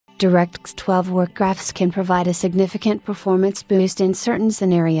DirectX 12 work graphs can provide a significant performance boost in certain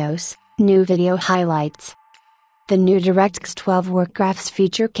scenarios. New video highlights. The new DirectX 12 work graphs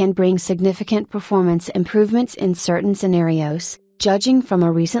feature can bring significant performance improvements in certain scenarios, judging from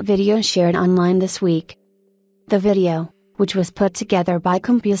a recent video shared online this week. The video, which was put together by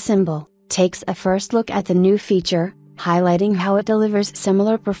CompuSymbol, takes a first look at the new feature, highlighting how it delivers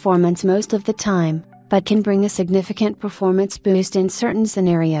similar performance most of the time, but can bring a significant performance boost in certain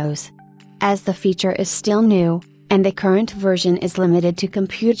scenarios. As the feature is still new, and the current version is limited to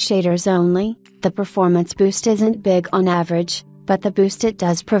compute shaders only, the performance boost isn't big on average, but the boost it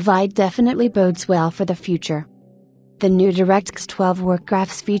does provide definitely bodes well for the future. The new DirectX 12 work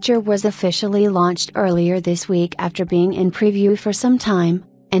graphs feature was officially launched earlier this week after being in preview for some time,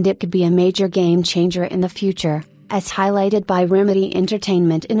 and it could be a major game changer in the future, as highlighted by Remedy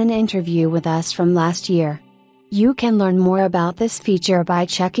Entertainment in an interview with us from last year. You can learn more about this feature by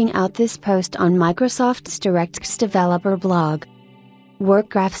checking out this post on Microsoft's DirectX developer blog. Work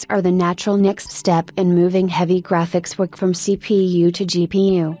graphs are the natural next step in moving heavy graphics work from CPU to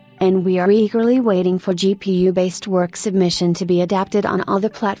GPU, and we are eagerly waiting for GPU-based work submission to be adapted on all the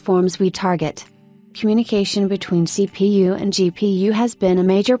platforms we target. Communication between CPU and GPU has been a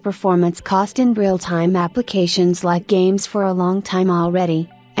major performance cost in real-time applications like games for a long time already,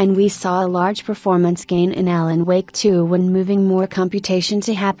 and we saw a large performance gain in Alan Wake 2 when moving more computation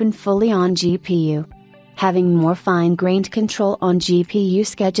to happen fully on GPU. Having more fine-grained control on GPU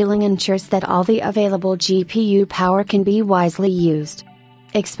scheduling ensures that all the available GPU power can be wisely used.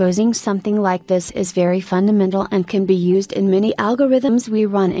 Exposing something like this is very fundamental and can be used in many algorithms we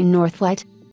run in Northlight,